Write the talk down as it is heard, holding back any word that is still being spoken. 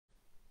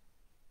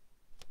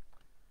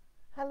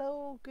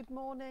good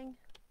morning.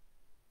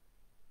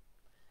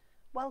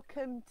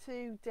 Welcome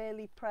to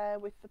Daily Prayer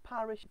with the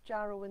Parish of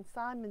Jarrow and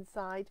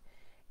Simonside.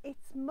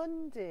 It's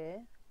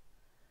Monday,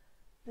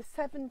 the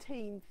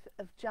 17th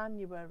of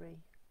January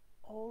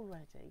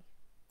already.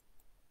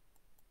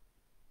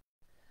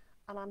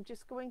 And I'm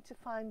just going to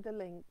find the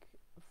link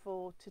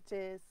for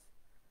today's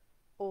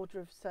order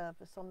of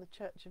service on the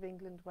Church of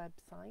England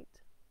website.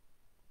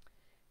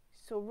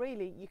 So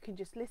really, you can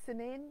just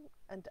listen in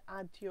and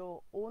add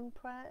your own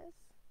prayers.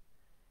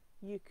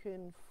 You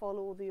can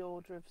follow the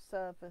order of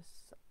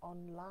service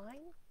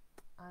online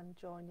and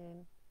join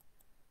in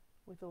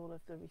with all of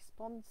the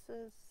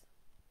responses.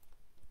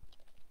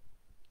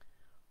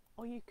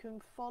 Or you can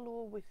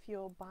follow with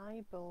your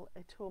Bible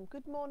at home.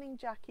 Good morning,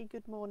 Jackie.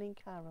 Good morning,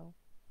 Carol.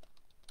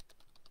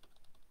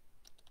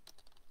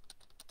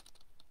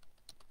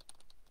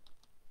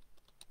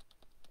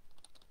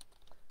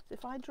 So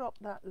if I drop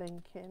that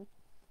link in,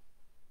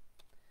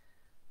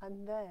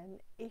 and then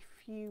if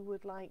you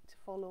would like to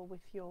follow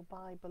with your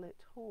Bible at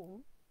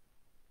home,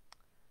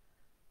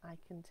 I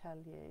can tell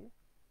you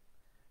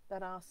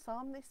that our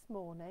psalm this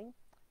morning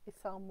is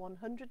Psalm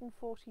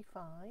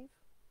 145.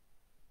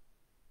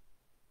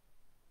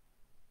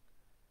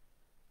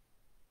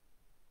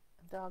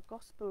 And our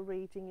Gospel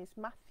reading is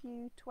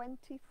Matthew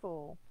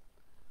 24,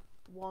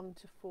 1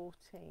 to 14.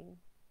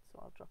 So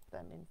I'll drop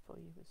them in for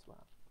you as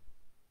well.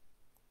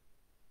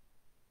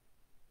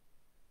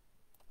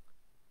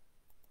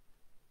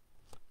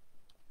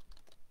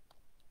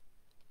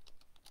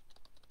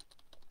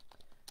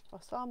 Our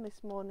psalm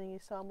this morning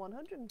is Psalm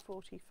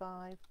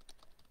 145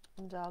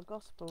 and our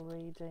Gospel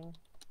reading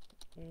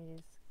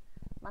is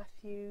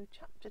Matthew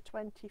chapter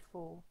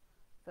 24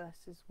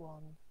 verses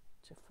 1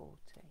 to 14.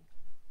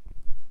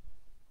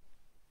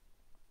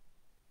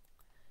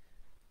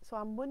 So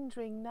I'm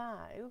wondering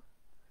now,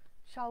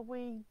 shall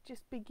we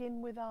just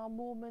begin with our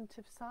moment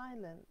of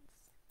silence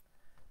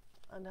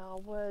and our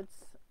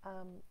words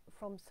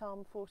from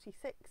Psalm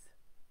 46?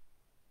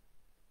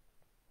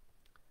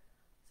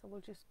 So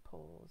we'll just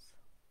pause.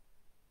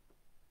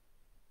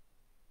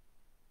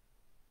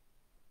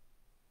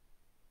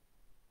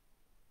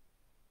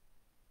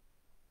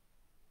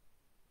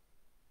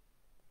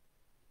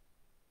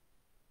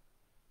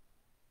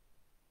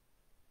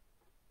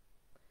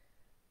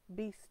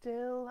 Be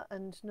still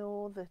and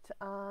know that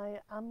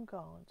I am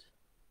God.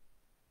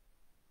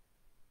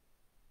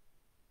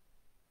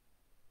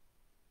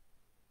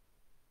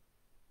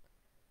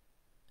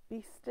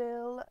 Be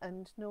still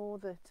and know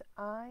that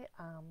I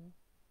am.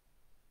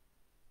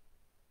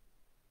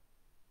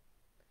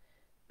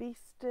 Be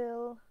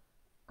still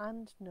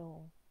and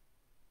know.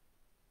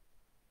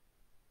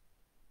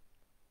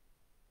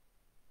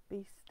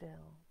 Be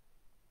still.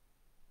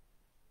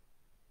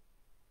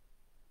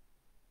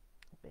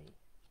 Be.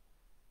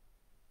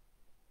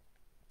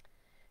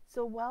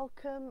 So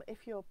welcome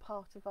if you're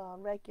part of our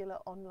regular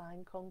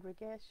online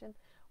congregation.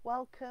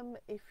 Welcome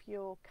if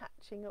you're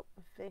catching up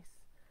with this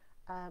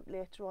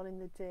later on in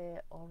the day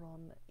or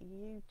on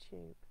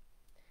YouTube.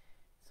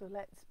 So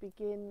let's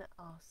begin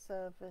our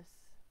service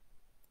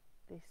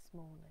this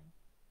morning.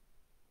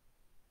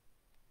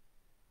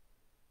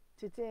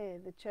 Today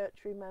the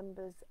church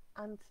remembers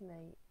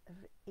Anthony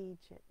of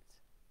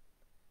Egypt.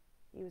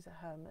 He was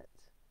a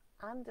hermit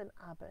and an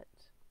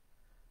abbot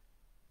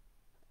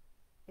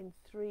in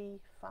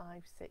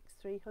 356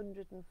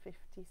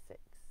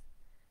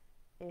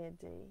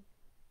 AD.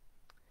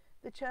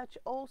 The church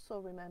also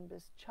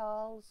remembers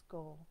Charles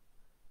Gore,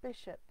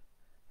 bishop,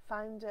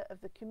 founder of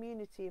the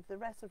Community of the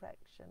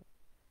Resurrection.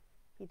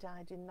 He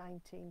died in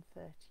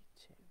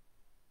 1932.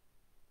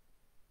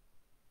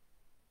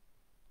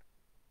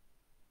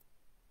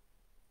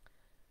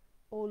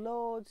 O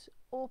Lord,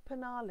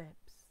 open our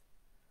lips,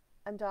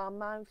 and our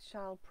mouth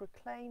shall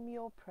proclaim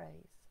your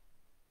praise.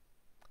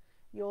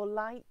 Your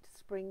light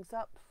springs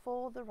up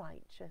for the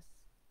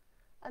righteous,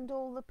 and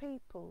all the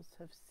peoples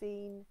have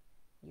seen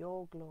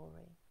your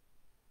glory.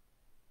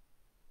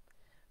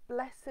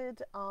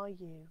 Blessed are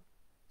you,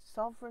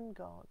 sovereign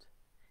God,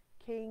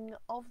 King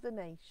of the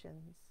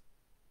nations.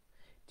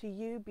 To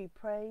you be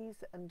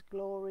praise and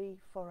glory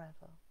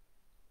forever.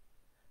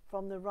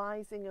 From the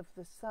rising of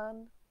the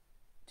sun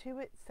to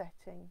its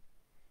setting,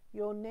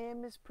 your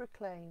name is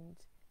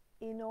proclaimed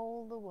in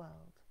all the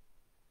world.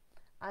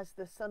 As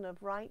the Sun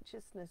of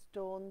Righteousness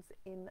dawns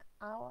in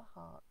our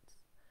hearts,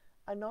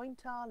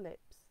 anoint our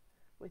lips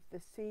with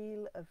the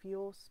seal of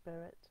your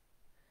Spirit,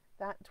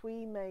 that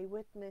we may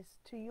witness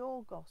to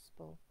your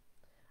gospel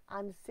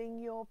and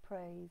sing your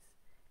praise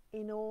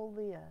in all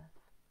the earth.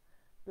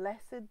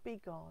 Blessed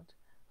be God,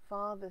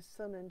 Father,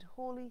 Son, and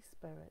Holy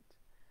Spirit.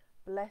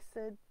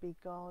 Blessed be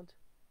God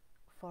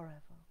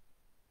forever.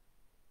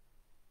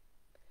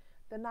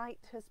 The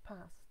night has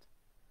passed,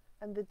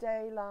 and the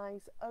day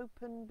lies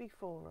open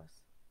before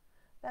us.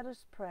 Let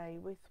us pray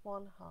with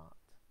one heart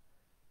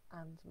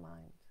and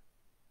mind.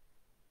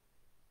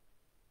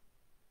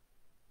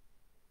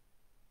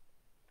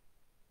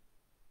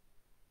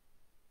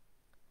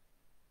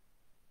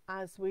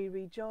 As we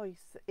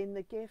rejoice in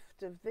the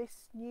gift of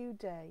this new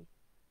day,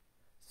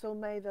 So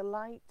may the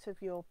light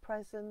of your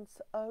presence,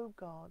 O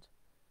God,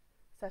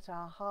 set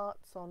our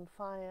hearts on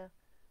fire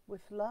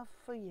with love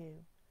for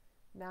you,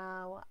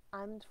 now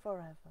and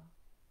forever.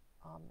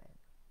 Amen.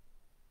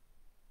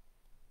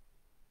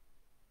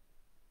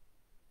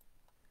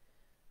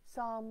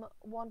 Psalm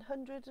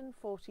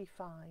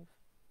 145,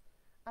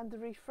 and the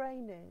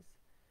refrain is,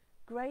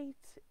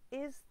 Great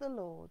is the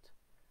Lord,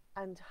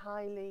 and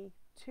highly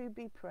to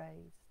be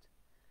praised.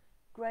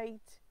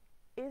 Great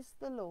is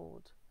the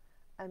Lord,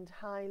 and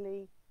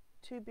highly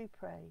to be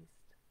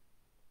praised.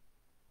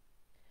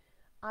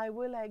 I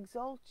will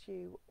exalt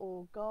you,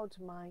 O God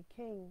my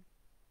King,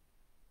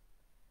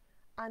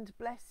 and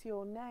bless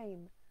your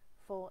name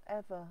for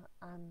ever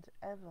and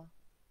ever.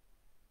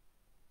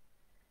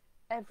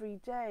 Every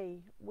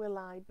day will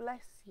I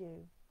bless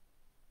you,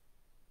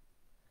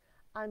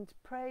 and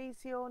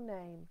praise your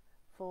name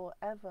for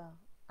ever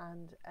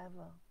and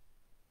ever.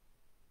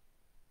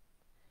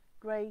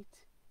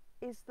 Great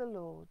is the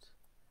Lord,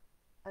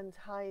 and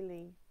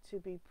highly to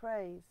be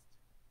praised.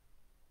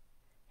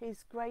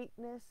 His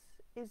greatness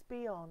is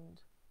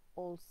beyond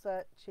all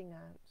searching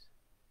out.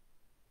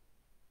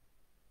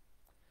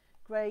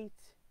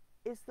 Great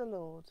is the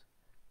Lord,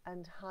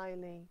 and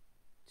highly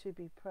to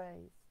be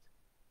praised.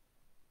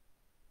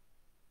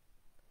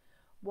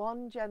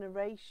 One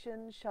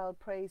generation shall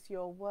praise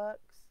your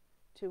works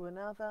to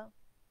another,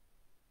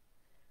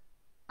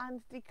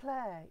 and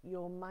declare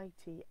your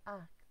mighty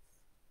acts.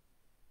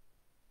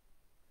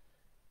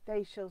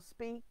 They shall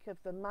speak of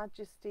the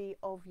majesty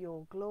of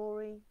your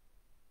glory,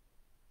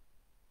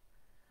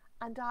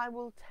 and I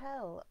will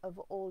tell of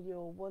all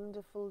your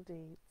wonderful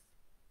deeds.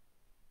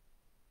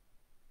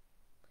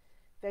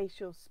 They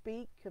shall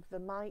speak of the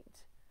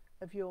might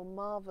of your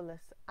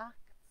marvellous acts.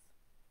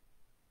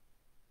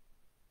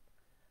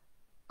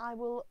 I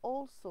will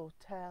also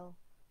tell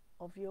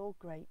of your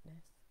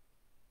greatness.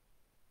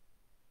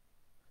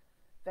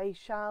 They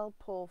shall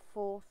pour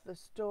forth the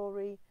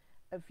story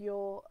of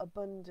your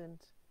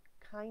abundant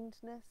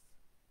kindness,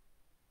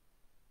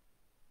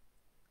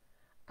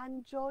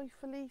 and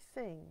joyfully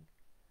sing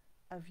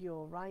of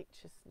your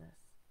righteousness.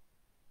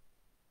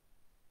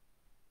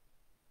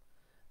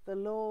 The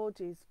Lord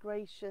is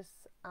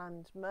gracious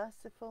and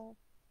merciful,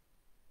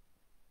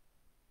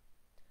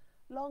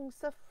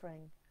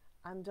 long-suffering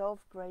and of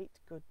great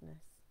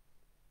goodness.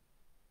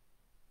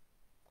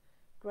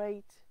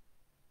 Great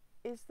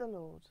is the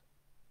Lord,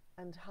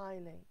 and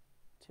highly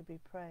to be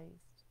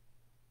praised.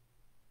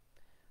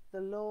 The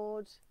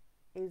Lord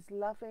is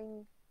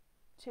loving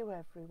to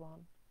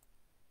everyone,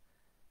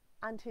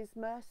 and his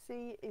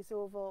mercy is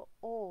over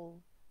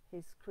all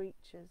his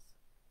creatures.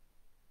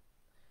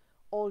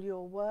 All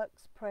your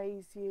works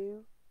praise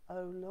you,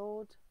 O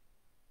Lord,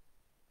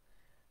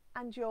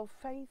 and your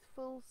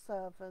faithful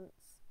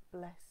servants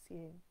bless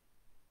you.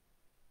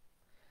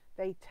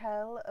 They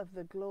tell of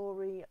the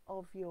glory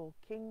of your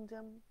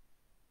kingdom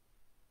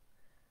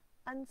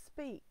and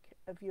speak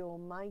of your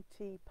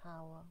mighty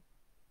power,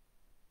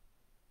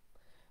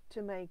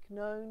 to make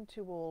known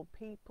to all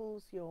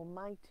peoples your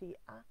mighty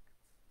acts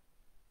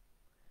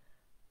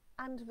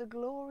and the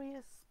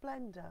glorious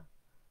splendour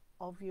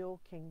of your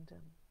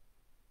kingdom.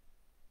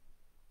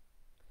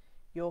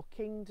 Your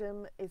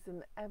kingdom is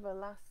an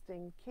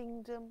everlasting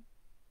kingdom.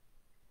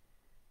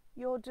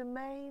 Your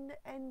domain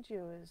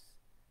endures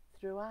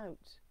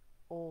throughout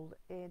all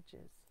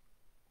ages.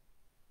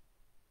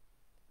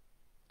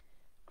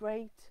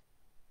 Great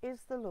is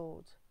the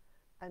Lord,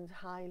 and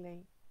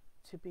highly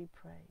to be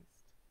praised.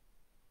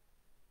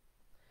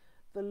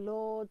 The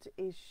Lord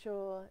is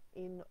sure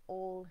in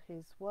all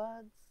his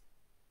words,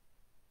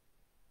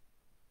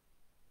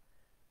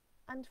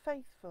 and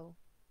faithful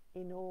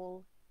in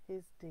all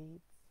his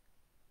deeds.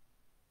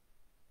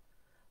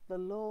 The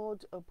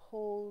Lord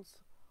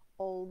upholds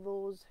all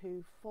those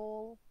who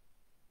fall,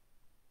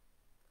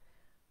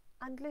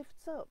 and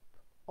lifts up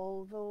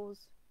all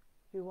those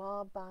who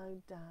are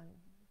bowed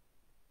down.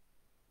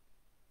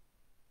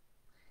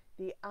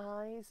 The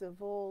eyes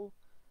of all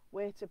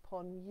wait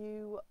upon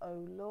you,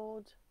 O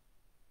Lord,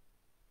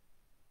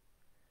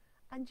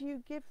 and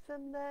you give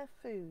them their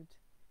food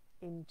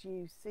in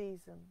due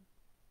season.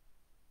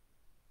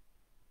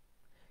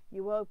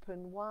 You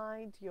open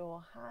wide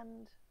your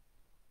hand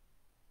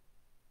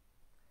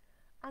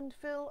and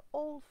fill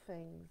all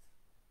things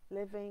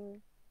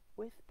living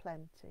with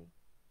plenty.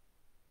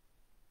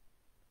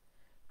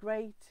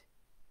 Great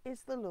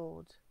is the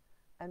Lord,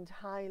 and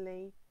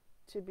highly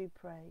to be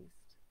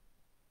praised.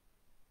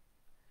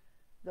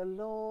 The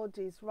Lord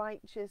is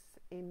righteous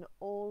in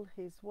all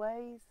his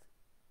ways,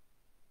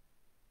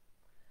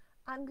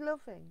 and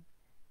loving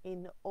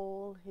in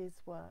all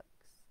his works.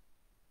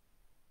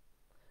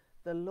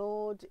 The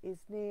Lord is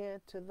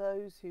near to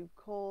those who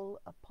call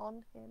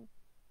upon him,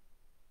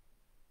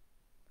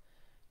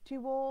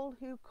 to all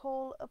who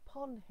call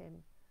upon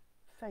him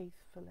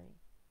faithfully.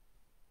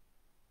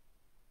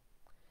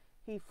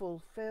 He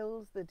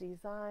fulfills the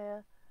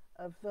desire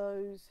of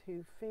those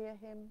who fear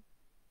him.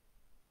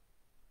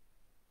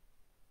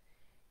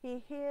 He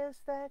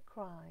hears their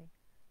cry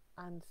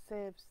and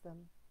saves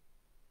them.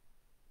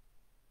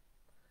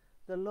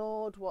 The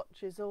Lord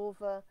watches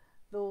over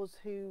those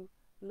who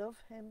love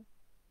him,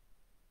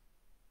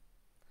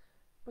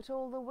 but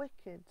all the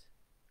wicked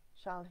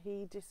shall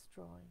he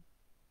destroy.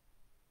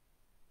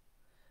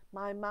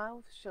 My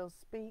mouth shall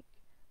speak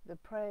the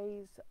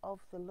praise of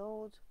the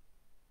Lord,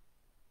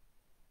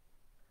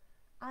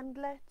 and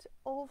let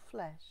all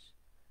flesh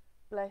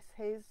bless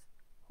his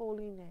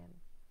holy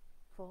name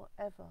for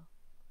ever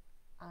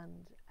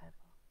and ever.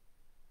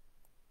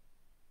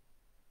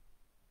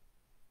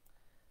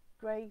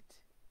 Great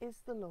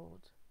is the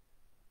Lord,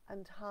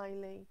 and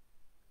highly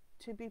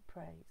to be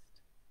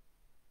praised.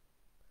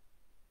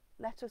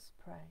 Let us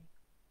pray.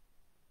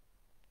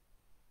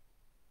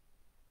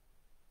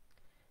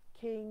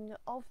 King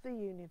of the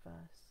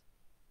universe,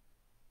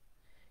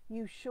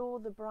 you show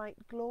the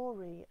bright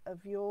glory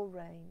of your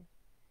reign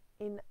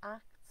in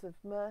acts of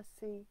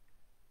mercy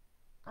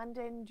and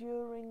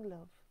enduring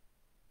love.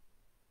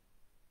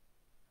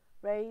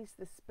 Raise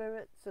the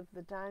spirits of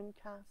the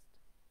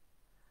downcast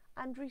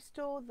and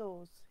restore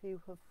those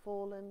who have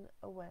fallen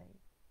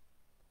away,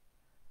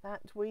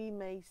 that we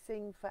may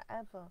sing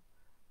forever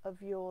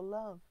of your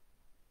love,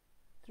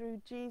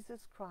 through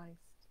Jesus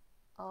Christ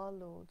our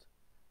Lord.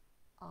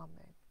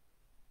 Amen.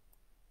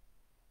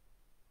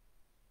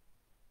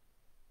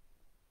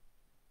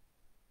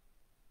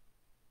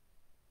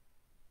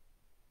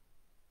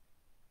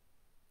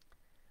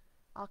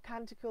 Our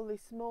canticle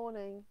this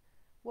morning,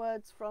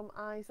 words from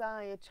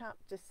Isaiah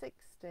chapter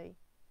 60,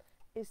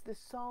 is the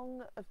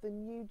song of the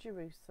New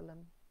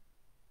Jerusalem.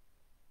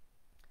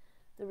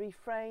 The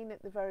refrain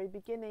at the very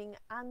beginning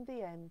and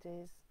the end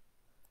is,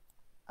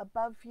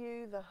 above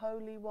you the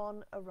Holy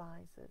One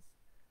arises,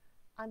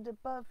 and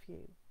above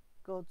you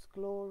God's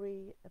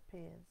glory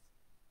appears.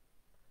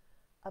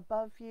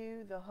 Above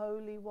you the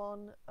Holy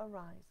One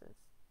arises,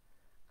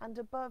 and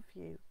above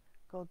you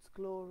God's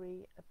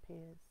glory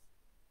appears.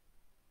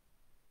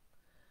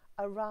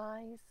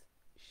 Arise,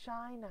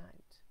 shine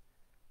out,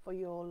 for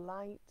your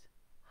light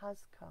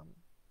has come.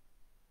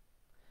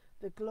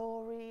 The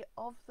glory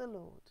of the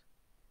Lord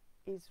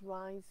is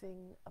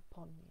rising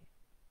upon you.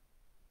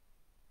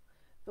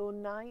 Though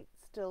night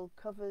still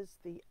covers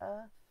the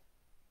earth,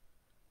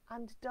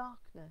 and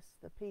darkness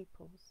the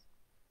peoples,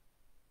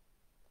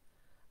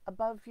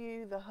 above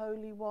you the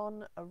Holy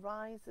One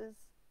arises,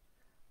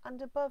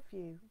 and above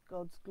you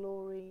God's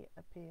glory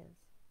appears.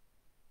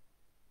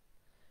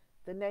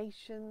 The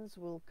nations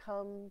will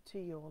come to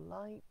your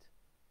light,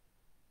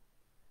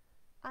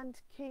 and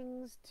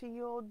kings to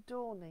your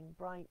dawning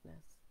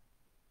brightness.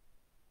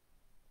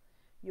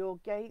 Your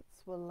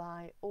gates will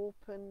lie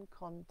open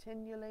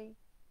continually,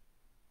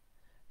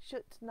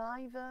 shut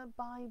neither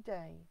by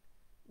day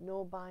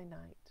nor by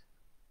night.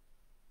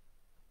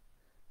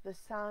 The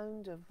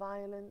sound of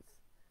violence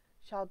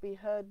shall be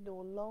heard no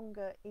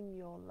longer in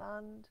your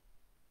land,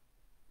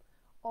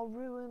 or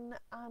ruin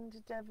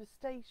and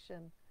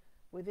devastation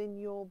within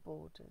your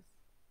borders.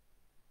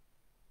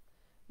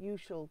 You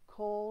shall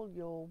call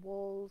your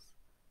walls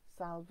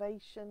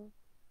salvation,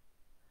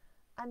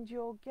 and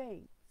your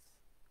gates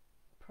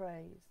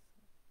praise.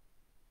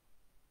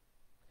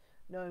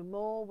 No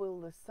more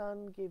will the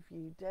sun give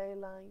you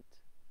daylight,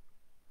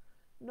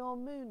 nor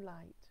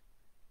moonlight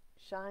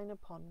shine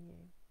upon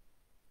you,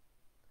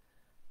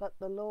 but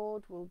the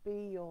Lord will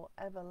be your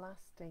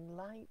everlasting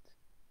light.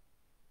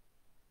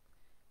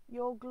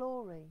 Your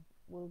glory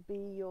will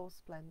be your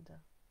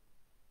splendour.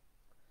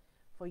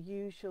 For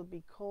you shall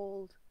be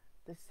called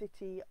the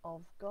city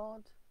of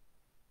God,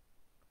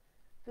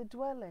 the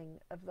dwelling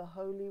of the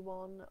Holy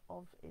One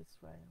of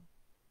Israel.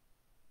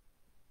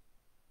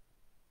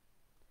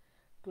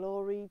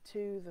 Glory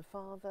to the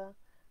Father,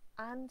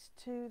 and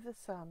to the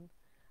Son,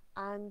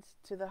 and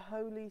to the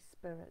Holy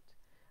Spirit,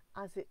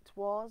 as it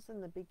was in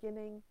the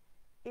beginning,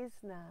 is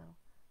now,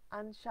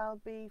 and shall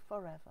be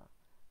forever.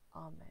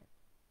 Amen.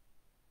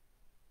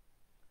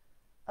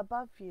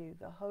 Above you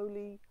the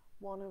Holy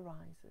One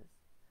arises,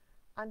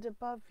 and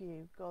above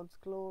you God's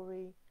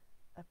glory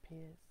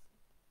appears.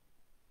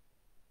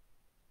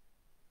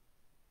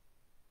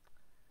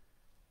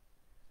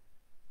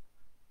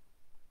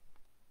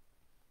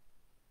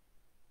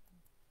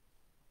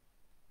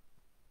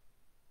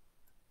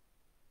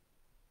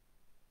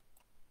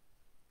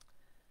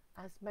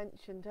 As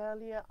mentioned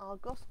earlier, our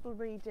Gospel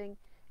reading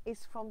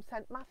is from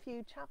St.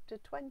 Matthew chapter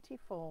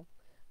 24,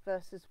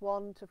 verses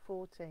 1 to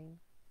 14.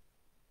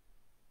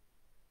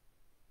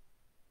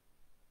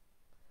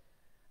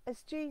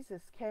 As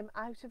Jesus came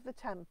out of the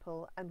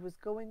temple and was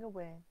going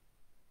away,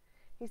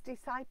 his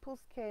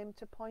disciples came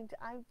to point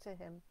out to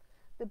him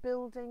the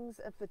buildings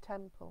of the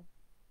temple.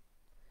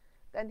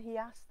 Then he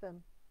asked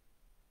them,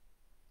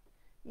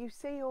 "You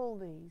see all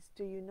these,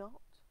 do you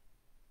not?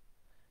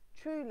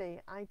 Truly,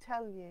 I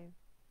tell you,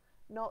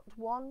 not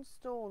one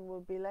stone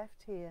will be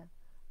left here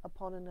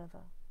upon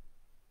another.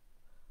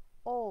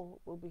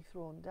 All will be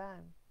thrown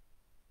down."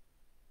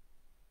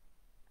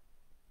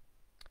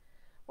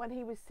 When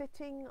he was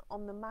sitting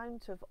on the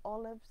Mount of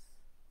Olives,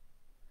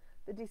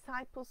 the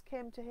disciples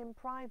came to him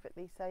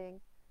privately,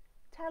 saying,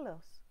 "Tell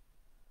us,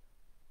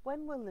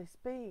 when will this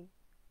be?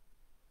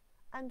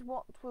 And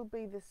what will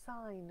be the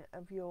sign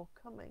of your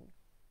coming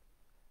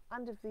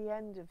and of the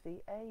end of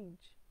the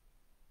age?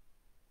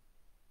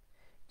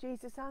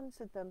 Jesus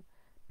answered them,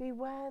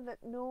 Beware that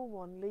no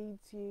one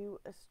leads you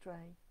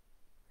astray.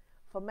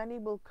 For many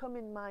will come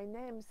in my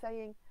name,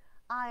 saying,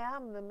 I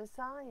am the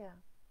Messiah,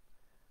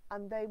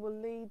 and they will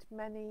lead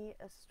many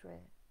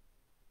astray.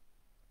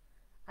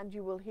 And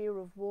you will hear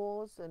of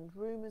wars and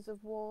rumours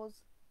of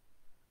wars.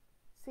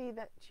 See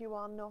that you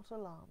are not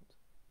alarmed,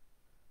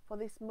 for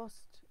this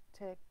must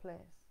take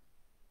place.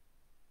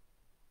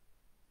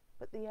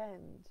 But the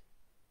end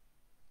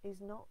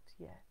is not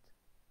yet.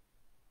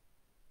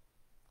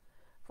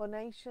 For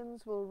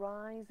nations will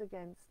rise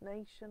against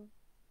nation,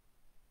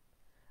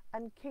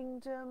 and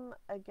kingdom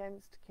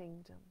against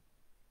kingdom.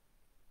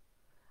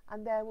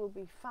 And there will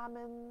be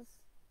famines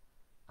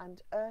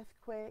and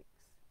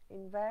earthquakes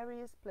in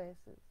various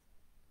places.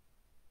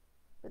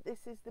 But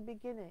this is the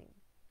beginning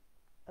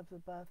of the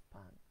birth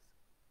pangs.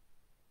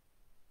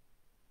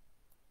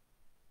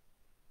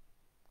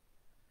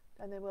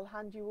 Then they will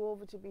hand you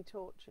over to be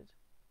tortured,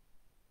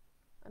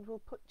 and will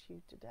put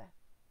you to death.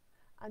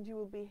 And you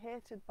will be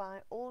hated by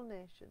all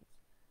nations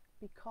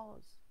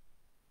because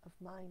of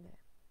my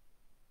name.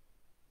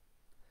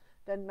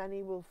 Then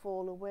many will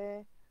fall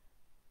away,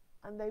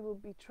 and they will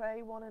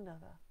betray one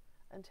another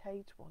and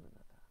hate one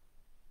another.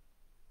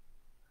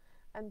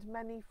 And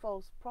many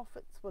false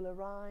prophets will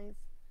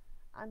arise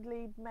and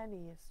lead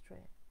many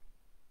astray.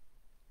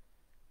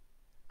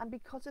 And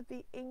because of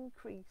the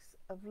increase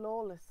of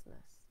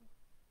lawlessness,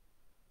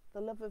 the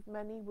love of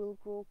many will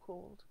grow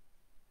cold.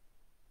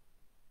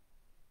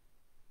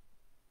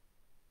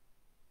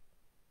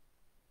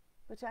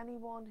 But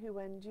anyone who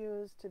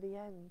endures to the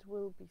end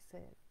will be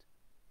saved.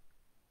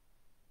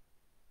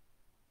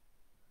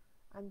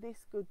 And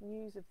this good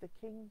news of the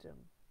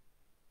kingdom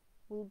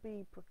will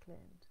be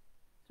proclaimed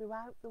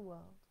throughout the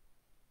world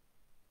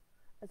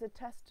as a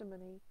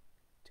testimony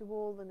to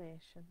all the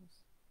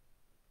nations,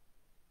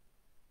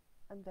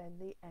 and then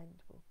the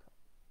end will come.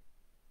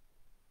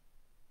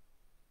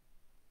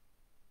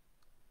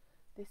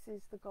 This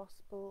is the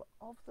gospel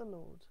of the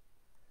Lord.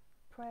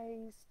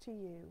 Praise to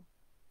you,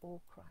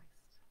 O Christ.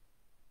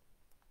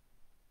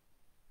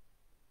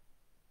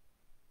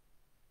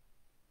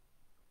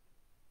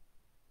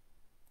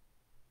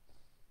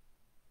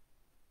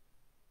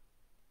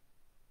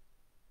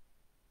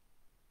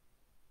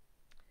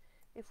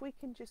 If we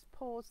can just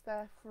pause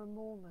there for a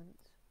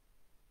moment,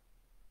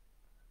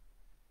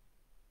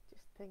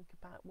 just think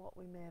about what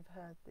we may have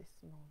heard this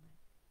morning.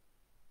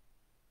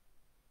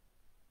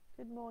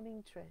 Good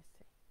morning,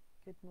 Tracy.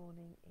 Good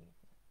morning,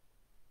 Evelyn.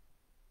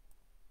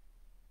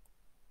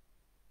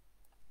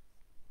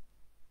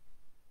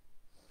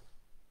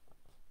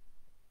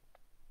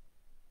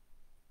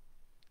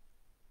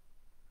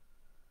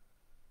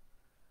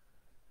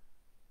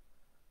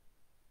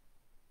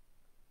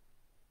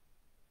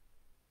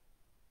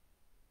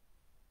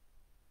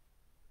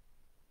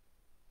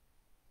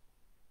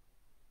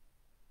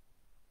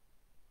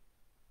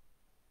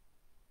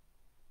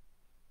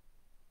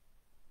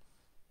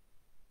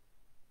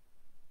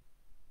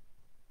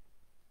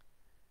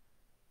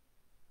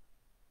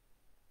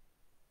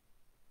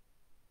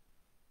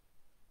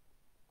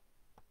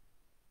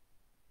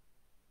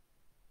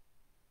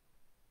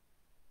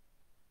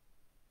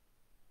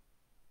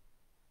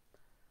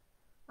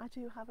 I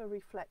do have a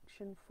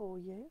reflection for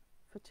you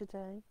for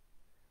today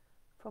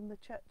from the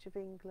Church of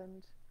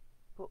England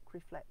book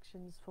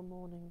Reflections for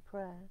Morning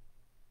Prayer.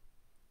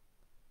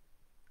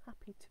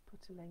 Happy to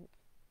put a link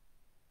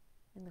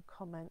in the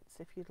comments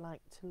if you'd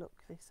like to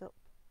look this up.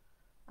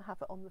 I have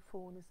it on the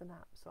phone as an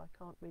app, so I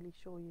can't really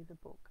show you the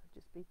book.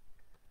 I'll just be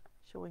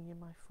showing you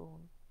my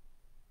phone.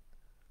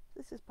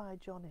 This is by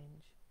John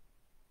Inge.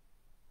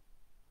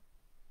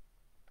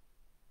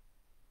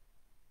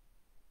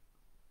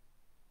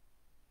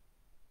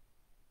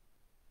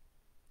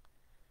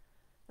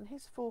 And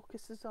his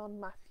focus is on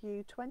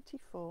Matthew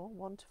 24,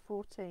 1 to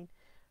 14,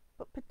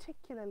 but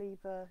particularly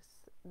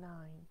verse 9.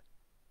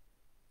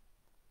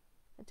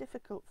 A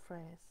difficult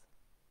phrase.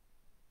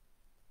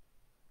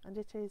 And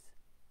it is,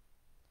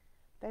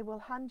 they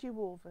will hand you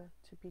over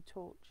to be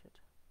tortured.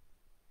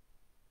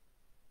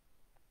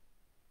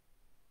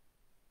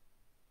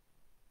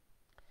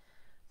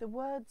 The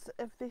words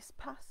of this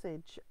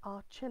passage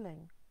are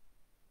chilling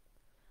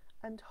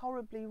and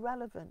horribly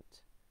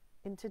relevant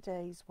in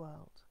today's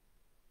world.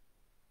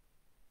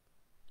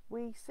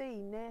 We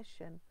see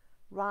nation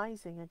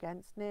rising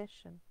against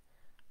nation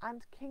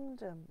and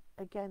kingdom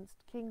against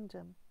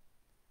kingdom,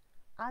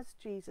 as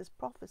Jesus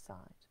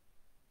prophesied.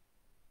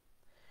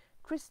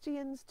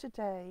 Christians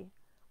today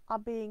are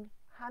being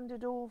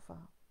handed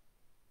over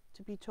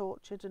to be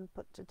tortured and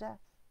put to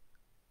death,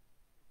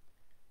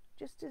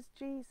 just as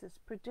Jesus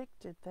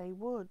predicted they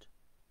would,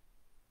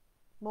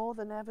 more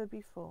than ever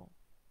before.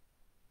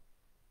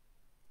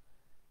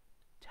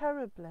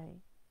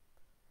 Terribly,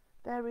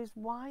 there is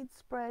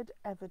widespread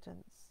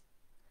evidence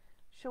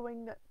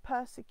showing that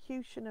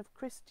persecution of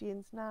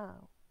Christians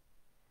now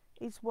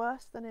is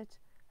worse than it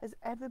has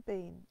ever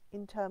been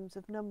in terms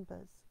of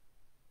numbers.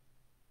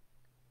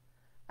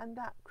 and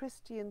that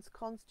Christians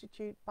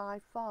constitute by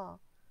far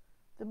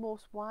the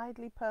most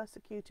widely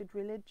persecuted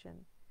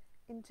religion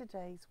in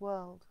today's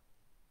world.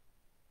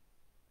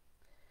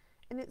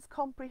 In its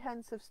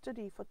comprehensive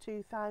study for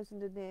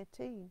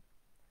 2018,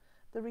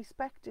 the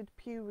respected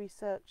Pew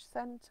Research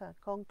Centre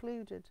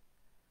concluded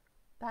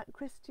that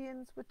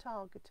Christians were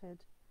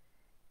targeted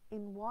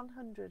in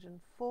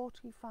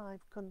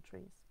 145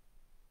 countries,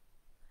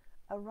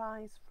 a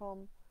rise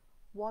from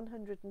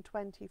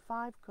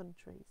 125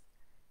 countries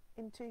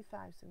in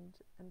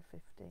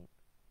 2015.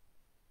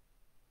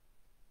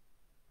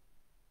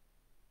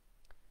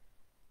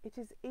 It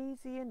is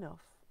easy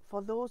enough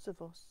for those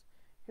of us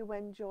who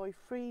enjoy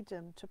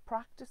freedom to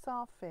practice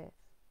our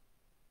faith,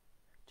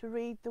 to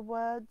read the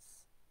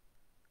words,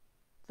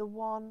 "The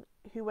one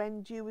who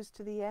endures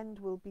to the end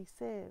will be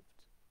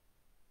saved."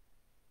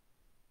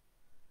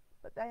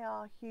 But they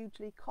are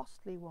hugely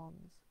costly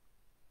ones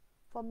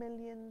for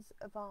millions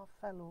of our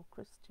fellow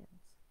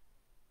Christians.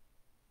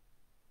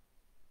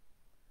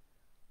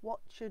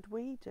 What should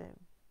we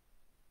do?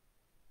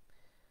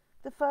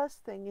 The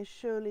first thing is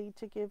surely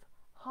to give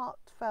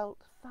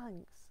heartfelt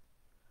thanks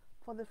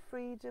for the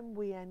freedom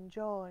we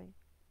enjoy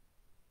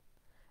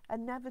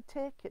and never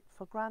take it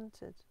for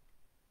granted.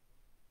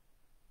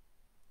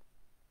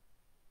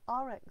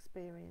 Our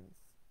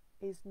experience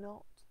is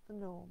not the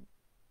norm.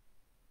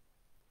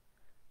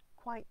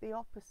 Quite the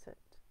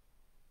opposite.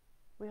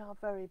 We are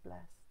very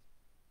blessed.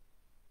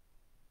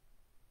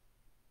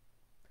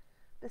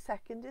 The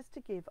second is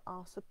to give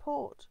our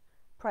support,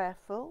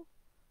 prayerful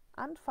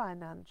and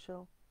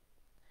financial,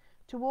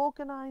 to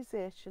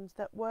organisations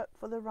that work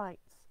for the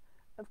rights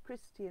of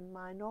Christian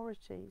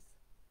minorities.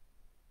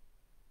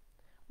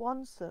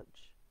 One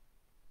such,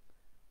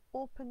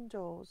 Open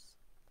Doors,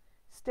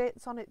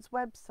 states on its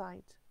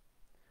website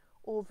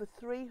over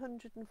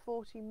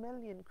 340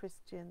 million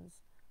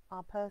Christians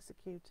are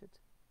persecuted.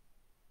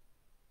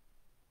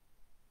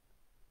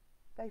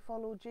 They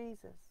follow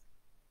Jesus,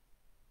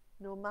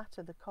 no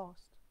matter the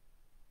cost.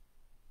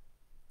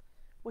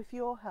 With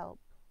your help,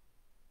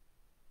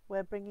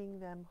 we're bringing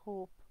them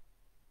hope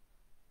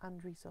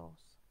and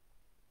resource.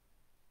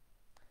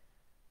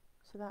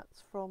 So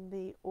that's from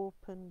the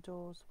Open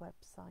Doors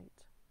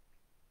website.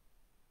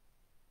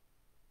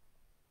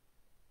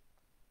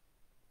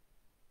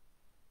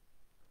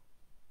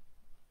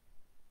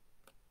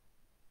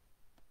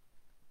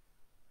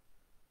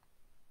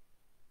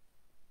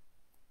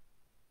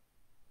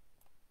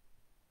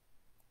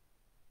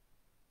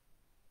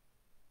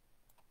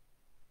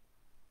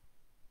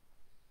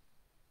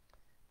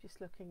 Just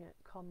looking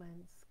at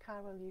comments.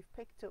 Carol, you've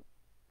picked up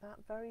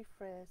that very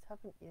phrase,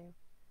 haven't you,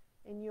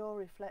 in your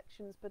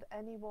reflections, but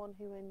anyone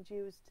who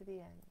endures to the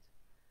end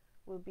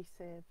will be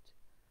saved.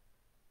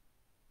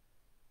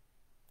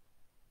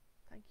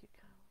 Thank you,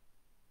 Carol.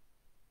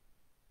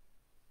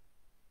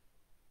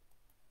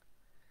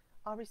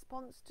 Our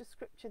response to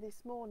scripture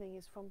this morning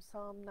is from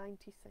Psalm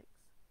 96.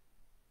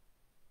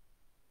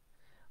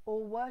 "O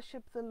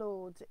worship the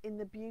Lord in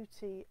the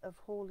beauty of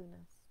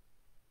holiness.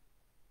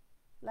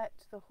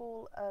 Let the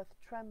whole earth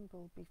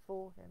tremble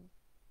before him.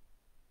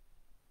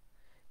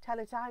 Tell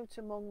it out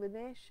among the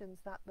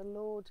nations that the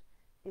Lord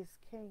is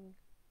King.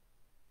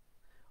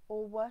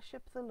 O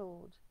worship the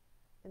Lord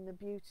in the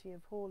beauty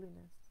of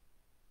holiness.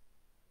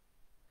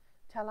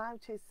 Tell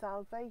out his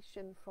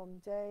salvation from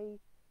day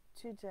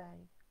to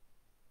day.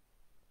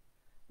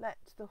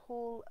 Let the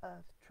whole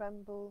earth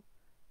tremble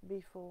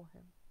before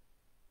him.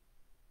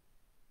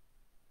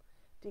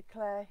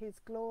 Declare his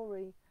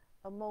glory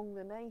among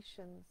the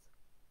nations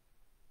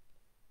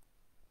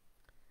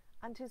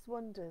and his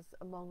wonders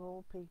among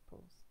all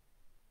peoples.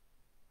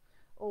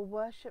 O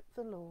worship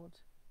the Lord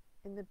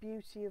in the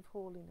beauty of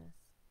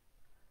holiness.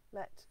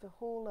 Let the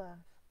whole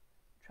earth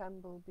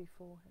tremble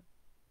before him."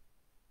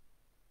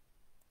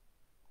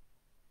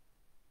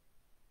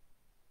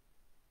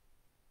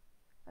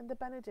 And the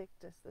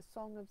Benedictus, the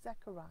song of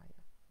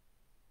Zechariah.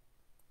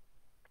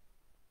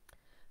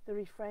 The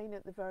refrain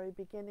at the very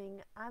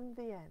beginning and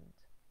the end.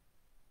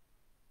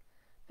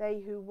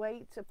 "They who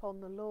wait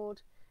upon the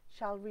Lord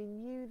shall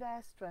renew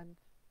their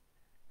strength.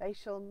 They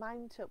shall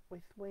mount up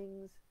with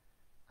wings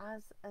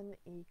as an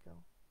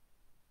eagle."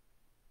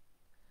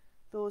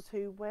 Those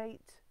who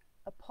wait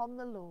upon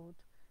the Lord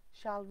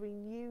shall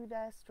renew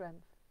their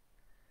strength.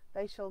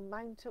 They shall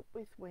mount up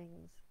with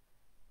wings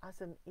as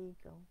an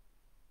eagle.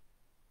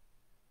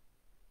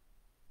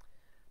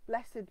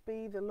 Blessed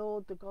be the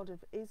Lord, the God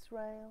of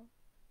Israel,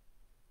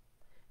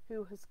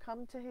 who has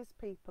come to his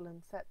people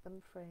and set them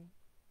free.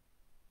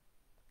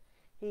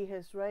 He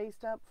has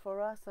raised up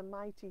for us a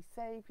mighty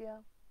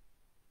Saviour,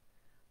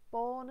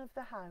 born of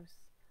the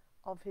house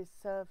of his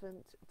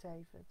servant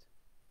David.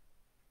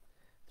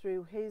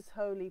 Through his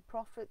holy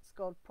prophets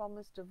God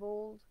promised of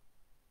old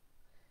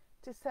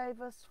to save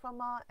us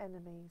from our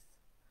enemies,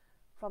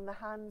 from the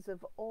hands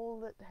of all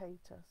that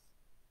hate us,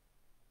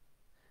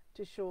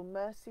 to show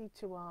mercy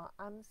to our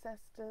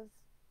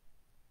ancestors,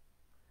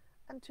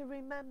 and to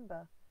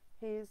remember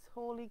his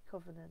holy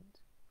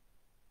covenant.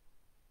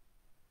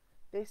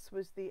 This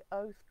was the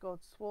oath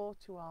God swore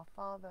to our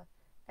father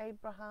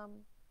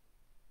Abraham,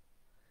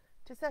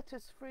 to set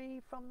us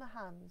free from the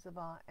hands of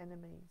our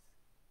enemies,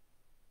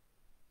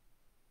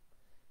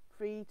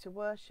 free to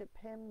worship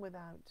him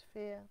without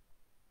fear,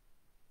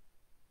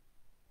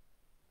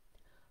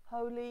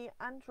 holy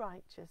and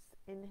righteous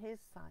in his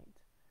sight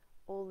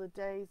all the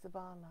days of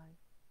our life.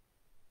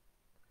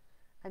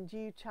 And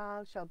you,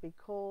 child, shall be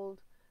called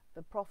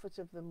the prophet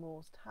of the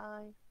Most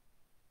High,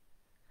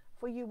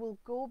 for you will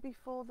go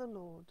before the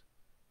Lord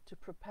to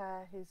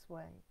prepare his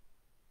way,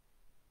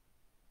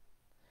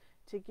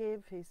 to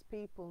give his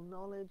people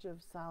knowledge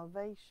of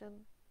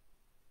salvation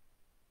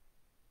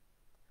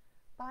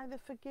by the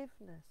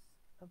forgiveness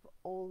of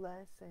all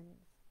their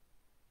sins,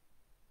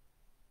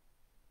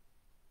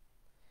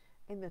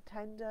 in the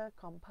tender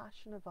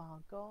compassion of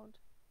our God.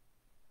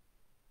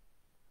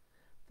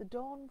 The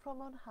dawn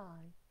from on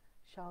high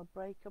shall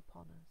break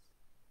upon us,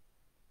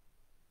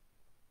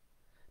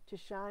 to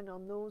shine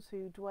on those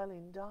who dwell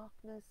in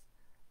darkness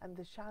and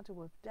the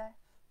shadow of death,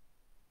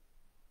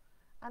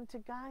 and to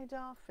guide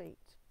our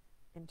feet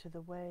into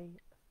the way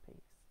of peace.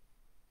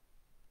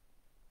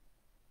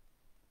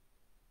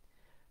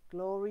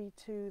 Glory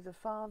to the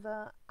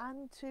Father,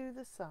 and to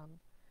the Son,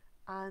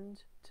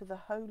 and to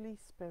the Holy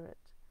Spirit,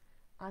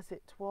 as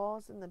it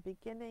was in the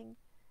beginning,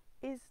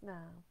 is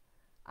now,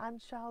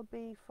 and shall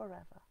be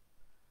forever.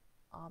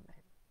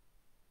 Amen.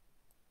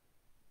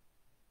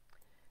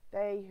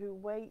 They who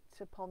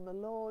wait upon the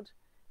Lord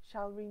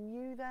shall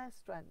renew their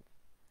strength.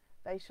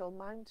 They shall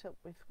mount up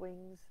with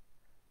wings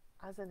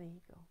as an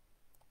eagle.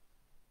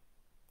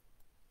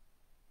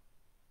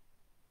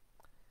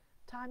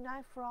 Time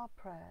now for our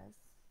prayers,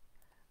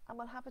 and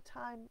we'll have a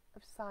time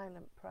of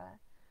silent prayer.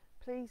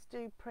 Please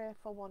do pray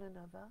for one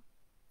another.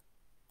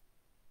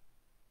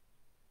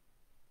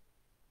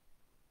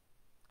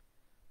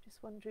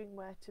 Just wondering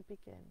where to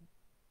begin.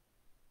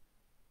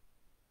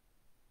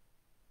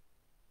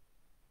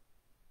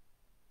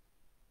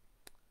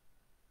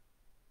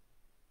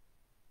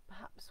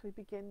 Perhaps we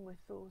begin with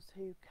those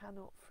who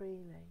cannot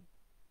freely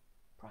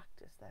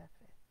practice their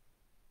faith.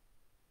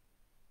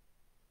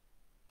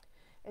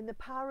 In the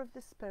power of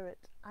the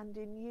Spirit and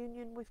in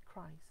union with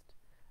Christ,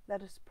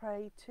 let us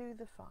pray to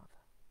the Father.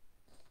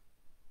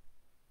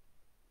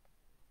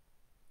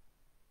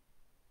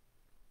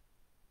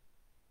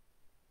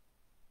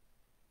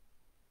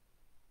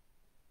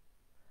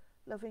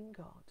 Loving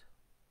God,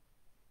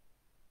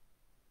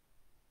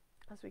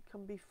 as we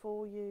come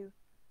before you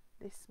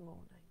this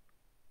morning,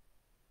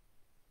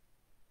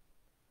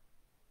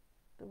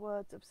 the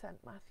words of St.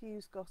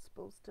 Matthew's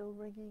Gospel still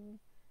ringing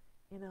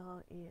in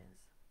our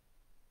ears.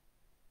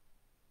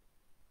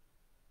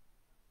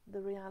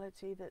 The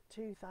reality that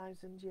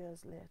 2,000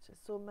 years later,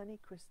 so many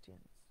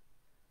Christians,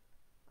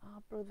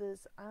 our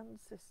brothers and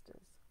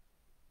sisters,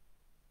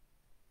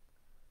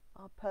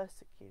 are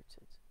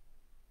persecuted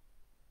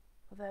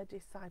for their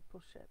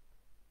discipleship,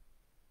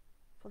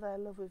 for their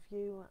love of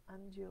you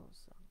and your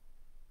Son.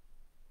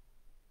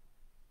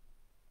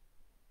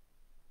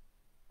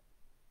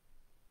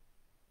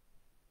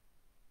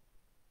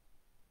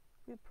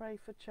 We pray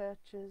for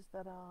churches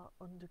that are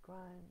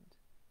underground.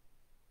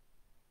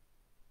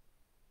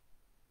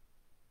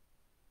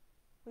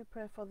 We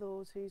pray for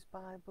those whose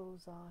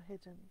Bibles are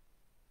hidden.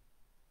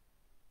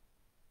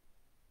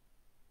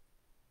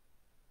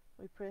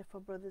 We pray for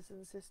brothers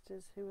and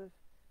sisters who have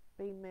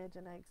been made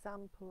an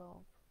example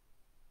of.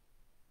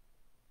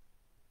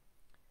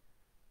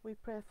 We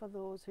pray for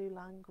those who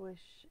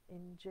languish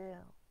in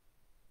jail.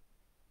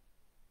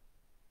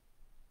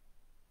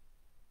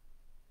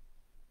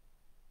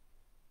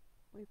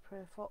 We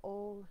pray for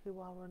all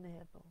who are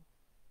unable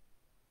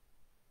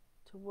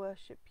to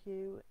worship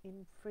you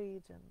in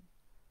freedom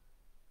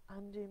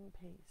and in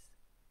peace.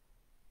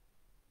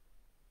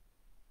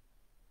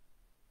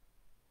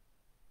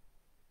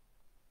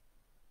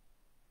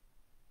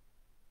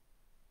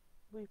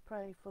 We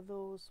pray for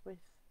those with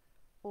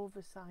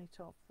oversight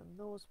of them,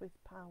 those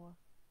with power,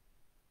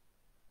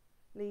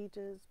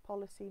 leaders,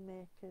 policy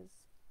makers,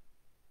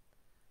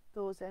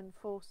 those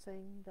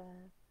enforcing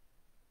their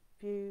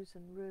views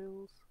and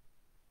rules.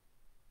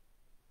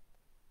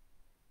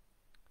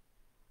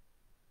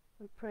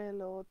 We pray,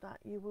 Lord, that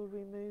you will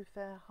remove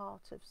their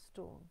heart of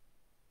stone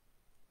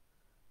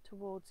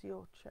towards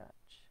your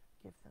church.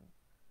 Give them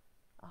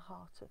a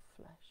heart of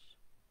flesh.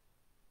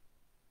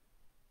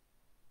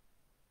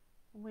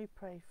 And we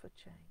pray for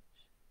change.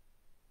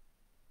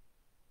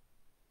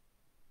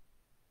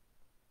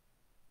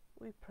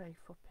 We pray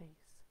for peace.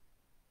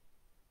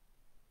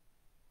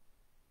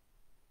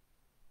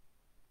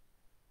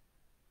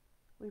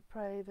 We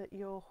pray that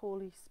your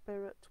Holy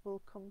Spirit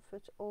will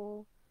comfort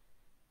all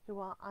who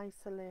are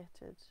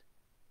isolated,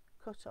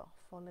 cut off,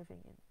 or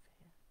living in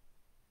fear.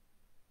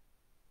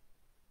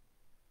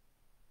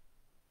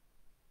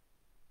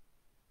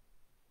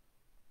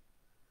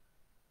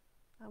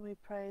 And we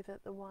pray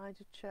that the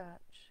wider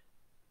church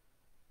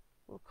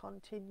will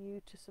continue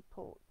to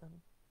support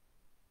them.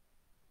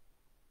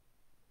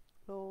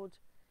 Lord,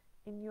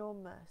 in your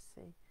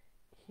mercy,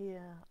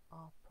 hear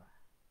our prayer.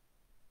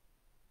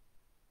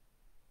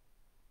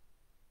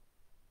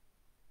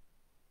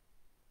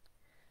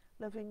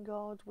 Loving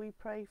God, we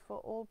pray for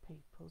all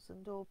peoples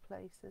and all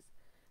places,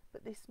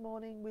 but this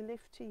morning we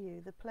lift to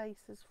you the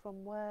places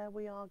from where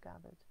we are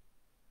gathered,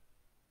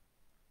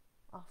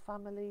 our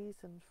families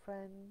and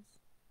friends,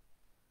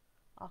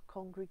 our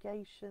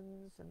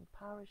congregations and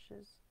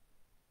parishes,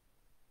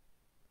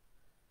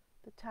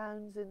 the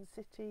towns and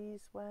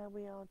cities where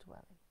we are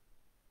dwelling.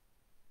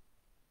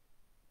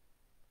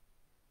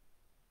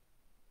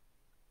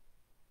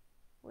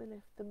 We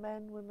lift the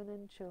men, women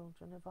and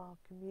children of our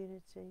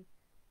community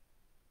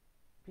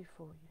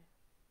before you.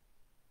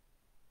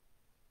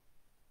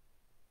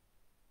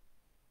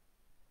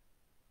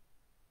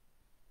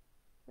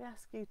 We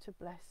ask you to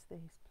bless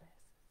these places.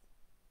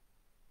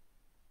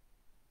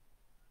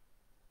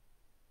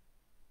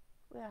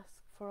 We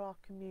ask for our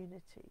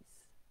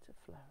communities to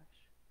flourish.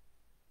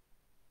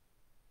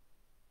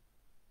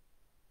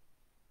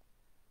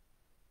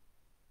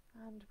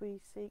 And we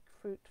seek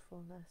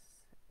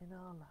fruitfulness in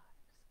our lives.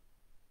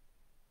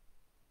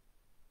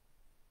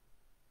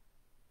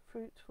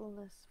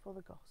 Fruitfulness for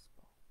the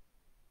gospel.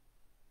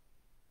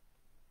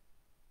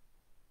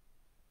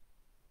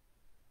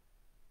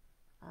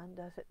 And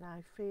as it now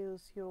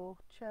feels your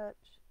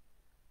church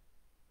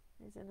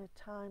is in a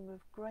time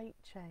of great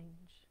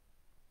change,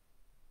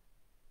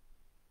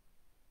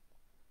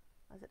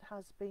 as it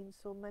has been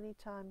so many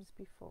times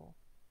before,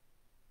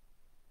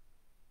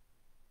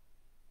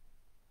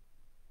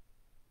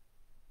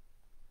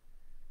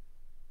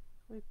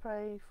 we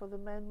pray for the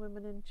men,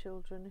 women and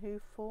children who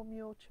form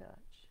your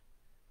church,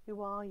 who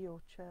are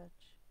your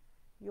church,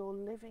 your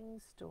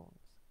living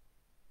stones.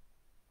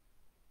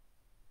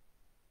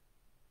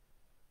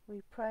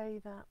 We pray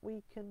that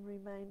we can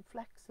remain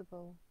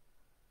flexible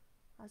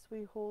as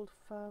we hold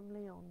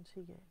firmly on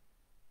to you.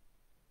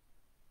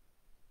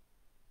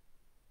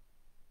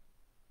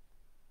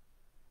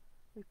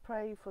 We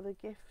pray for the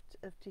gift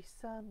of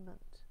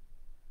discernment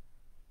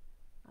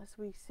as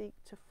we seek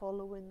to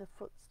follow in the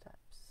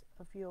footsteps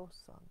of your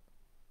Son.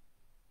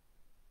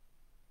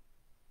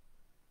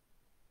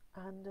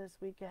 And as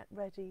we get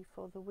ready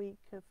for the week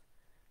of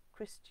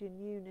Christian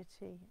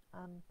unity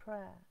and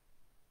prayer,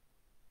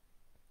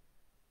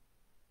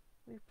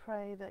 we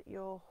pray that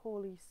your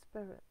Holy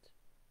Spirit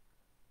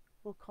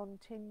will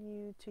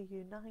continue to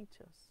unite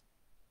us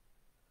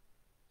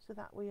so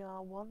that we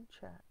are one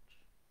church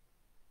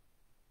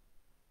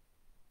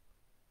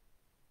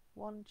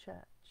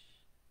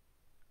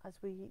as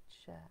we each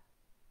share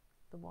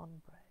the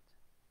one bread,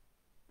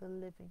 the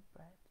living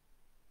bread.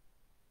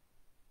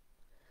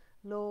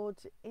 Lord,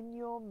 in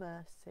your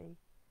mercy,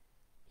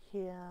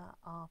 hear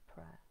our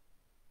prayer.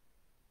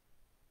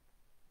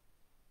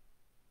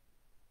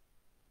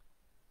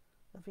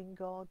 Loving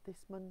God,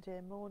 this Monday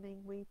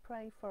morning we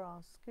pray for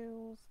our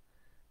schools,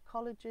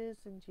 colleges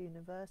and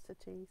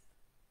universities,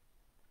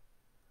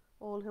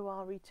 all who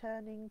are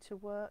returning to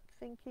work,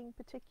 thinking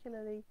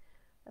particularly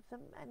of the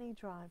many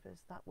drivers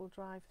that will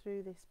drive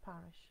through this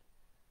parish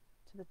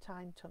to the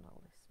Tyne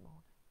Tunnel this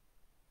morning.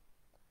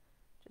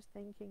 Just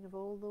thinking of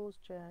all those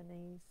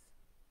journeys,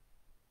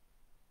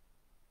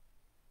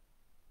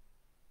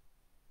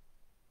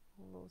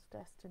 all those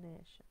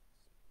destinations.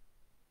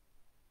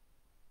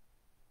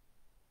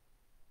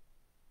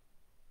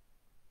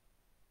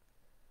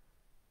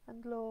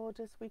 And Lord,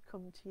 as we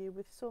come to you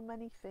with so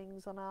many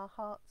things on our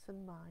hearts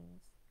and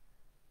minds,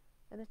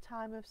 in a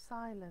time of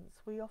silence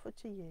we offer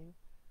to you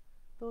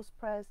those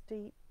prayers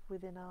deep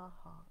within our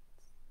hearts.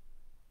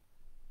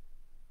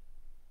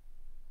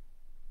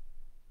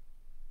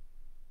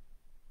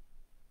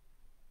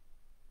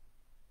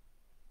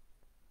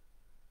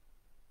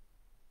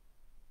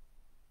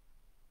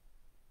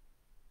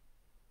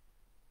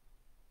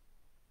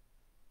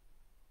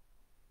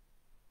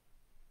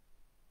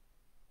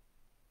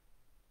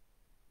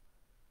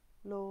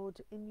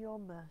 Lord, in your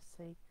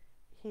mercy,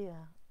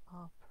 hear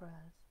our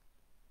prayers.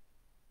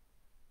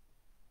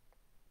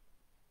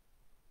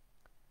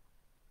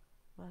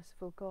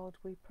 Merciful God,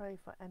 we pray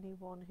for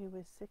anyone who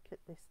is sick at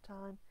this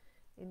time,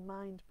 in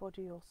mind,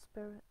 body or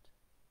spirit,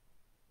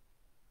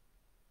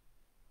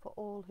 for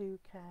all who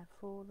care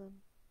for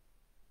them,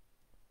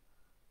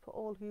 for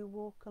all who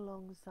walk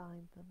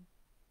alongside them.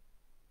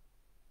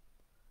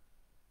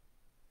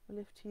 We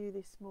lift to you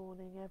this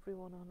morning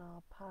everyone on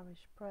our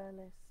parish prayer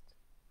list,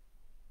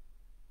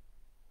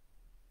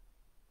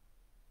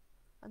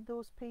 and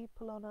those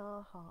people on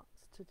our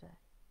hearts today.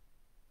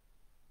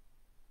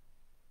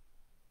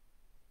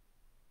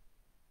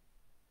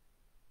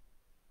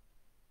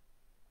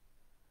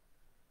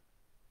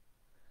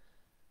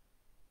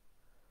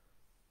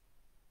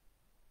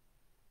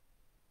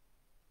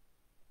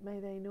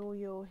 May they know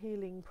your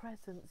healing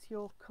presence,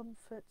 your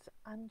comfort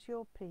and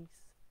your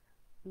peace.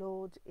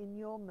 Lord, in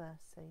your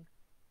mercy,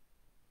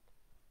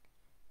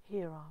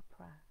 hear our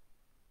prayer.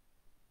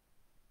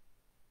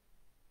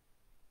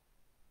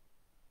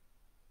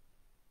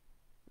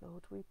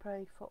 Lord, we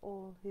pray for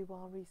all who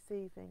are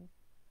receiving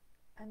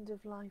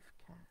end-of-life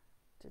care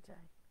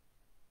today,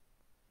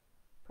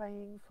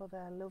 praying for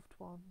their loved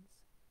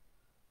ones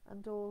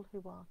and all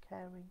who are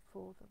caring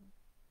for them,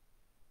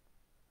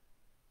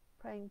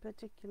 praying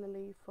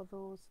particularly for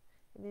those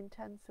in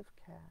intensive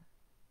care,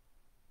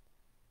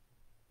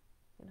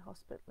 in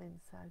hospital in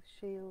South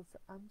Shields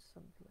and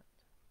Sunderland.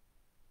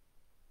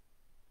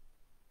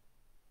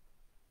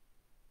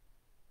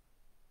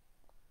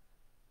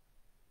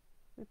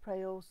 We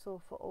pray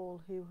also for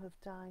all who have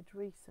died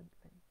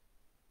recently.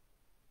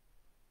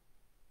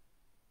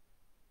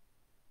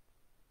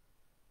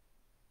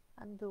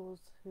 And those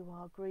who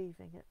are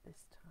grieving at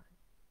this time.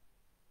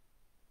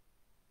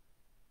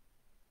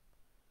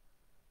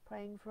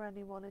 Praying for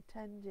anyone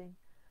attending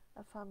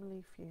a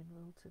family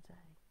funeral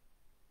today.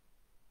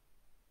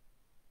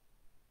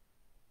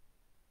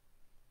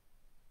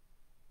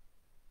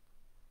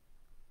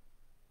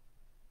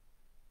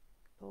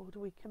 Lord,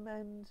 we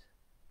commend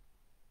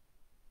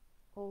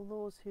all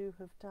those who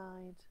have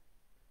died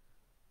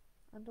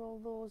and all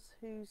those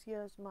whose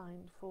year's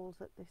mind falls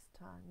at this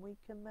time. We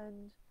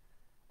commend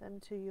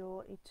them to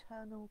your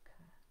eternal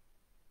care.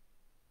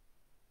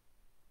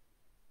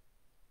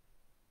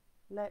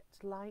 Let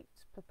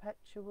light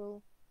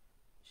perpetual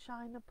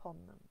shine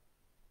upon them.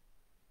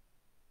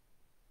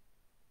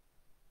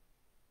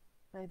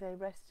 May they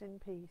rest in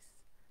peace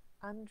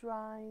and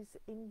rise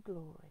in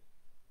glory.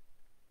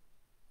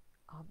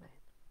 Amen.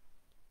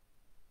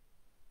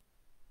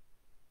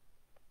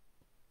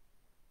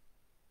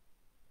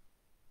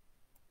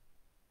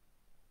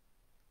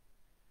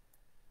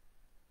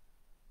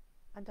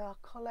 And our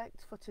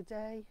collect for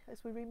today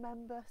as we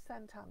remember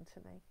St.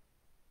 Anthony.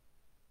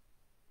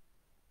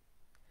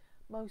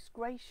 Most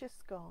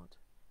gracious God,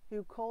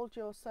 who called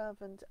your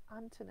servant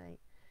Anthony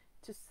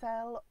to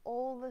sell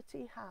all that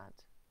he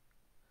had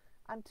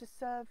and to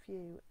serve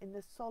you in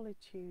the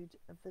solitude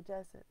of the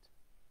desert.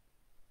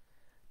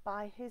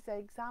 By his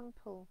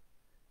example,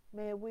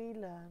 may we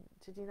learn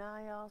to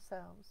deny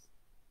ourselves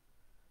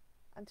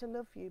and to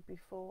love you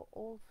before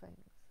all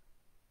things.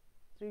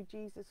 Through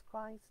Jesus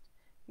Christ,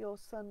 your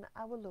Son,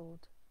 our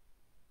Lord,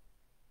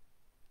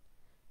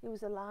 who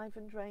is alive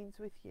and reigns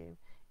with you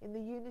in the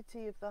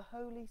unity of the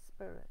Holy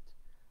Spirit,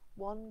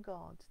 one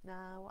God,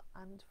 now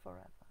and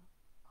forever.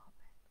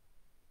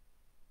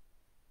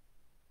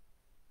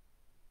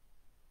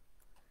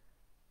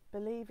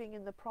 Amen. Believing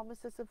in the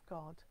promises of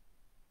God,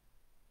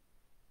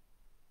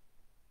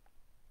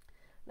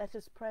 let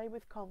us pray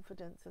with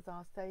confidence as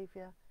our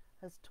Saviour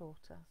has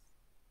taught us.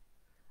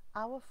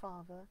 Our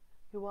Father,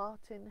 who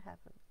art in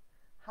heaven,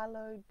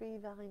 hallowed be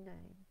thy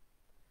name.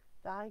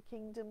 Thy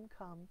kingdom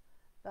come,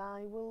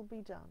 thy will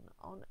be done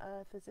on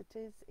earth as it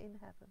is in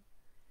heaven.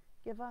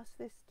 Give us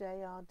this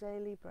day our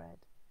daily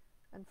bread,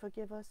 and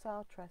forgive us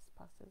our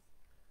trespasses,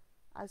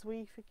 as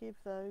we forgive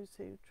those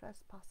who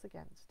trespass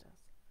against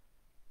us.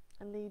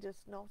 And lead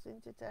us not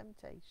into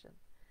temptation,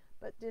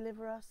 but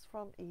deliver us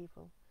from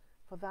evil.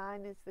 For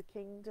thine is the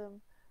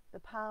kingdom, the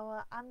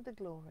power, and the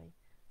glory,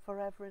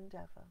 forever and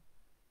ever.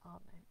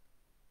 Amen.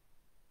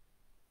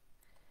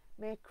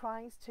 May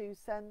Christ, who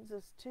sends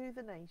us to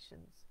the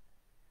nations,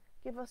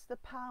 give us the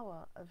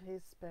power of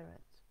his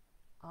Spirit.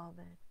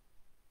 Amen.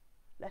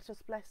 Let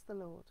us bless the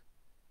Lord.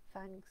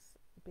 Thanks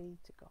be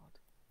to God.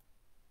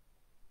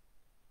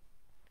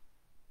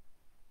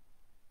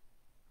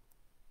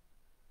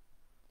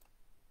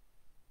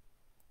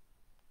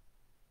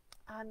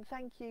 And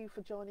thank you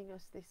for joining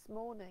us this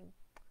morning.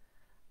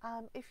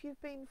 If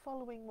you've been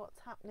following what's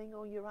happening,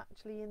 or you're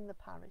actually in the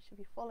parish, if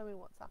you're following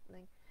what's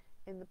happening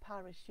in the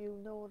parish, you'll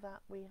know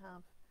that we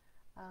have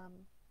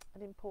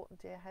an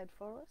important day ahead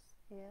for us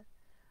here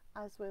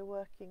as we're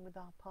working with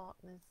our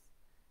partners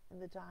in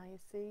the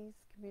diocese,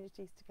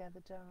 Communities Together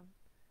Durham,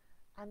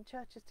 and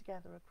churches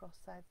together across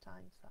South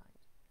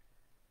Tyneside.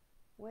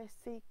 We're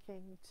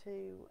seeking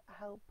to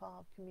help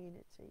our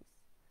communities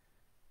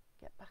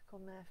get back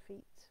on their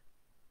feet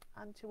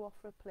and to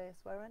offer a place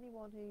where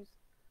anyone who's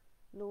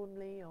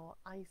lonely or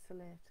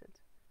isolated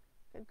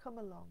can come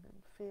along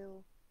and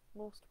feel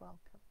most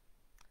welcome.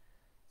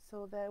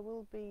 So there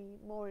will be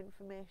more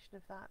information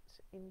of that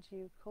in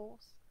due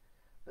course,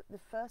 but the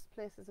first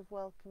places of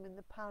welcome in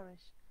the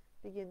parish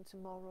begin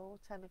tomorrow,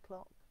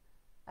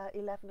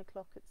 11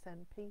 o'clock at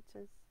St.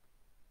 Peter's,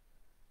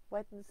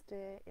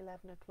 Wednesday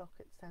 11 o'clock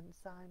at St.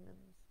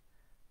 Simon's,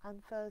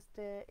 and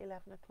Thursday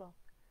 11 o'clock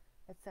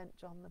at St.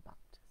 John the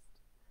Baptist.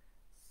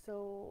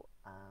 So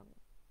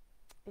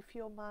if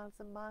you're miles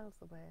and miles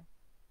away,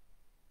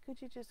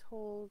 could you just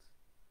hold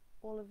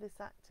all of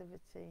this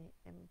activity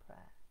in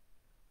prayer?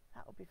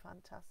 That would be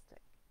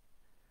fantastic.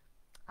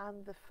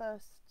 And the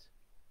first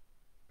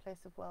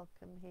place of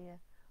welcome here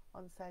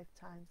on South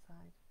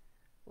Tyneside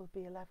will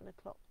be 11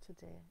 o'clock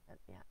today at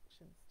the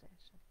Action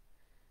Station.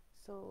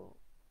 So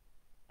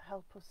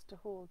help us to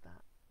hold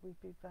that.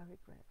 We'd be very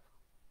grateful.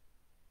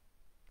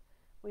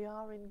 We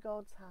are in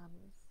God's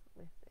hands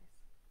with this.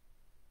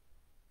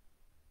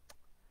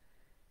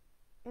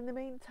 In the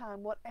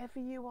meantime, whatever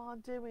you are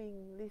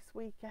doing this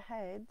week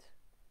ahead,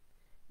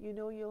 you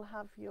know you'll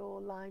have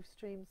your live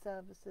stream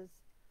services,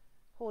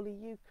 Holy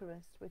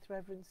Eucharist with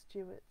Reverend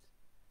Stewart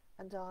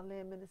and our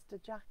lay minister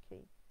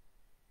Jackie,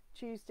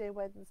 Tuesday,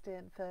 Wednesday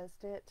and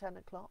Thursday at 10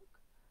 o'clock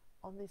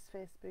on this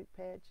Facebook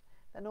page.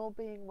 Then all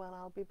being well,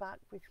 I'll be back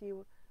with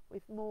you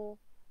with more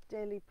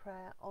daily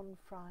prayer on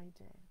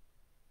Friday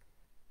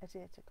at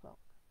 8 o'clock.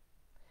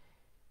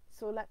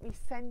 So let me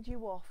send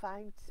you off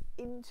out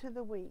into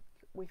the week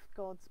with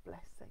God's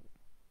blessing.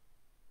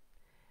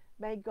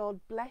 May God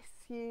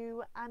bless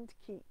you and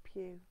keep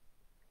you.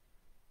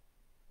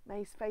 May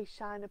his face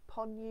shine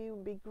upon you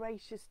and be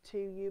gracious to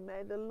you.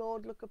 May the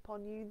Lord look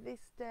upon you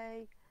this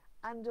day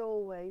and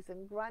always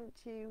and grant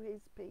you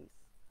his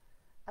peace.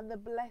 And the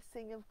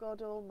blessing of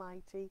God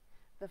Almighty,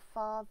 the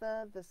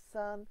Father, the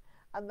Son,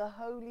 and the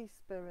Holy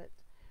Spirit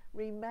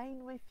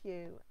remain with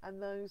you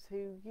and those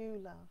who you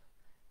love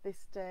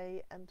this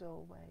day and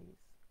always.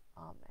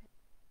 Amen.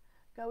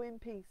 Go in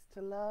peace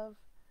to love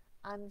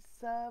and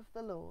serve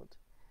the Lord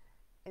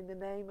in the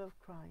name of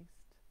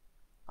Christ.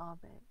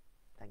 Amen.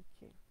 Thank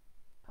you.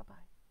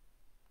 Bye-bye.